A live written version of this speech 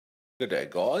Good day,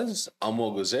 guys.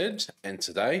 I'm Zed, and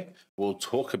today we'll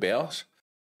talk about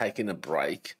taking a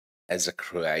break as a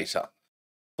creator.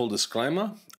 Full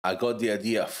disclaimer, I got the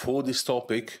idea for this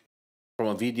topic from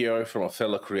a video from a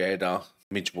fellow creator,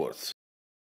 Mitch Worth.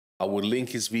 I will link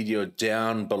his video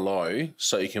down below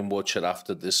so you can watch it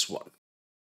after this one.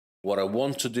 What I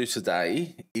want to do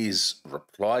today is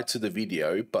reply to the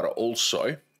video, but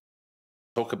also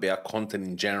talk about content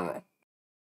in general.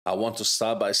 I want to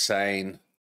start by saying,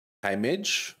 hey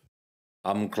Midge,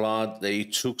 I'm glad that you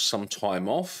took some time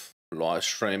off live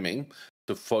streaming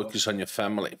to focus on your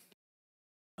family.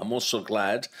 I'm also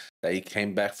glad that you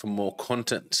came back for more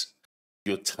content.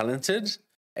 You're talented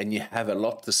and you have a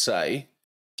lot to say.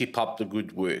 Keep up the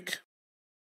good work.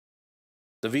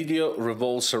 The video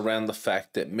revolves around the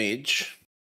fact that Midge,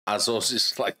 as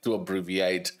Aussies like to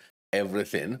abbreviate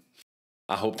everything,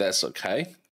 I hope that's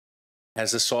okay,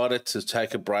 has decided to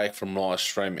take a break from live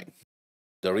streaming,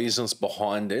 the reasons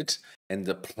behind it, and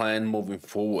the plan moving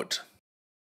forward.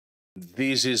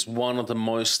 This is one of the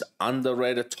most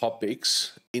underrated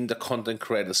topics in the content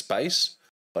creator space,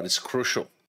 but it's crucial.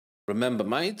 Remember,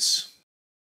 mates,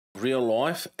 real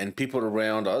life and people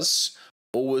around us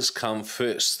always come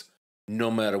first,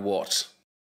 no matter what.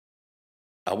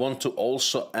 I want to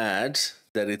also add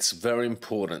that it's very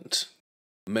important.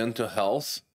 Mental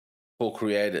health for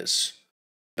creators.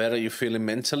 Better you're feeling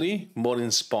mentally, more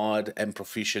inspired and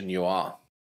proficient you are.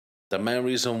 The main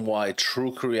reason why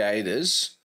true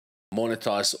creators,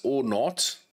 monetized or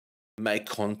not, make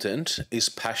content is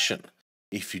passion.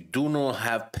 If you do not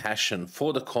have passion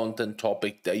for the content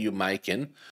topic that you're making,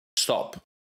 stop,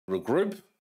 regroup,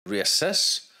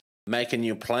 reassess, make a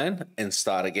new plan, and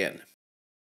start again.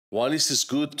 While this is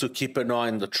good to keep an eye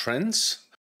on the trends,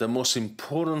 the most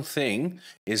important thing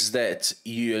is that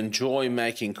you enjoy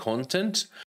making content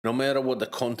no matter what the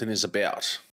content is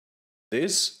about.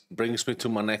 This brings me to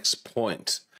my next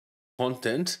point.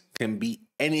 Content can be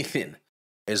anything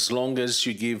as long as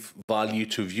you give value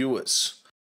to viewers.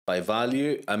 By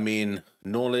value, I mean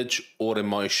knowledge or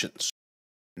emotions.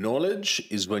 Knowledge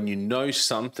is when you know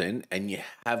something and you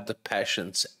have the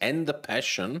patience and the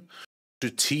passion to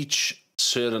teach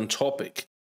certain topic,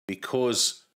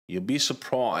 because you'll be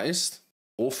surprised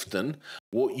often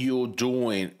what you're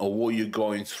doing or what you're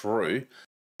going through.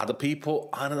 Other people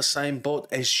are in the same boat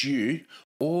as you,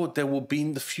 or they will be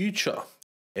in the future.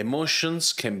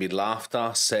 Emotions can be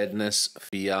laughter, sadness,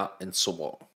 fear, and so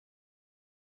on.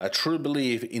 I truly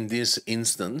believe in this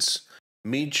instance,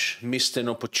 Midge missed an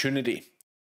opportunity.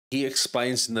 He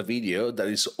explains in the video that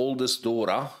his oldest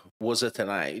daughter was at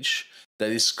an age that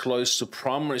is close to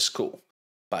primary school,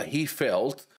 but he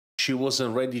felt she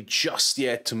wasn't ready just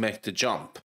yet to make the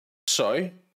jump.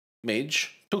 So,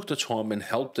 Midge took the time and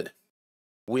helped her.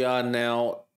 We are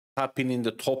now tapping in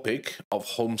the topic of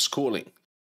homeschooling,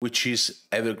 which is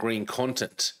evergreen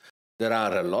content. There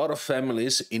are a lot of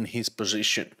families in his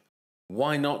position.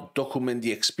 Why not document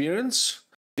the experience?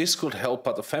 This could help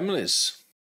other families.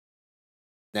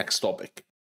 Next topic.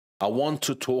 I want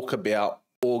to talk about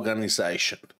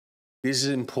organization. This is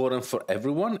important for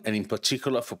everyone and in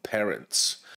particular for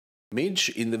parents. Midge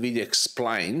in the video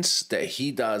explains that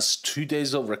he does 2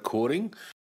 days of recording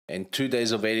and 2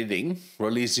 days of editing,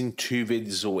 releasing 2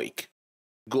 videos a week.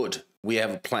 Good, we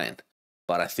have a plan,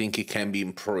 but I think it can be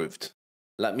improved.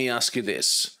 Let me ask you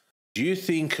this. Do you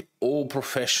think all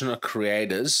professional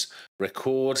creators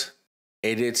record,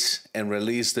 edit, and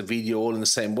release the video all in the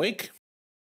same week?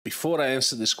 Before I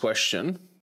answer this question,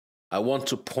 I want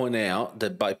to point out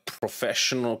that by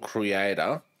professional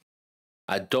creator,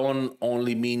 I don't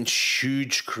only mean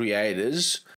huge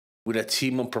creators with a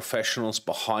team of professionals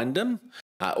behind them.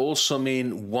 I also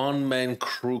mean one-man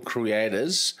crew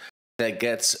creators that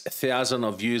gets 1,000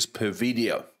 of views per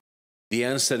video. The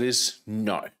answer is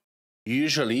no.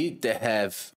 Usually they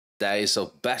have days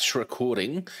of batch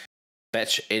recording,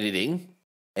 batch editing,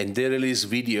 and they release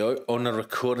video on a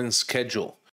recording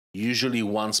schedule, usually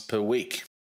once per week.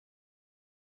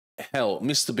 Hell,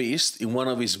 Mr. Beast in one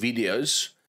of his videos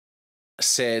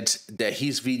said that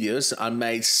his videos are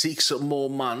made 6 or more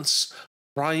months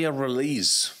prior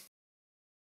release.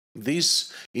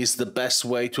 This is the best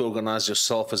way to organize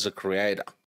yourself as a creator.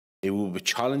 It will be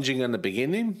challenging in the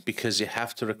beginning because you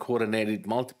have to record and edit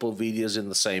multiple videos in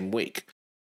the same week.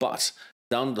 But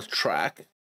down the track,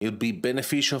 it'll be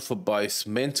beneficial for both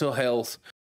mental health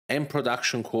and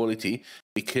production quality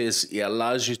because it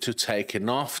allows you to take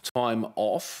enough time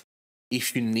off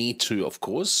if you need to, of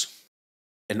course.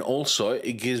 And also,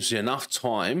 it gives you enough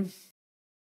time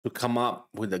to come up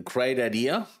with a great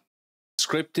idea,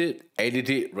 script it, edit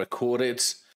it, record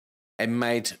it, and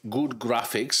made good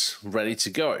graphics ready to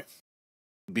go.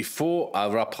 before I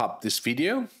wrap up this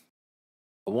video,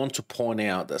 I want to point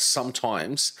out that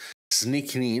sometimes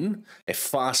sneaking in a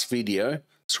fast video,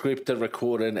 scripted,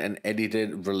 recorded, and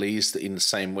edited, released in the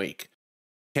same week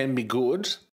can be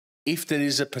good if there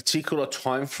is a particular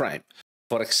time frame.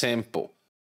 For example,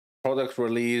 product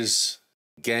release,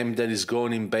 game that is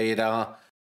going in beta,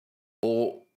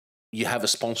 or you have a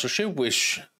sponsorship,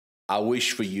 which I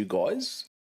wish for you guys,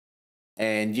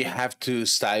 and you have to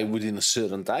stay within a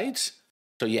certain date.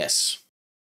 So yes,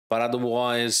 but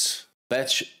otherwise,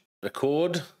 batch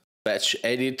record, batch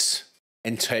edit,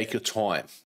 and take your time.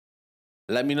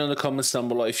 Let me know in the comments down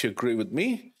below if you agree with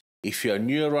me. If you're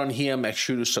new around here, make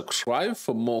sure to subscribe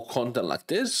for more content like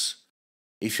this.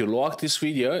 If you like this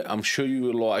video, I'm sure you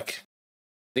will like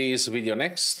this video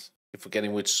next, if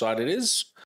forgetting which side it is.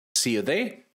 See you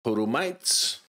there, Hoodoo mates.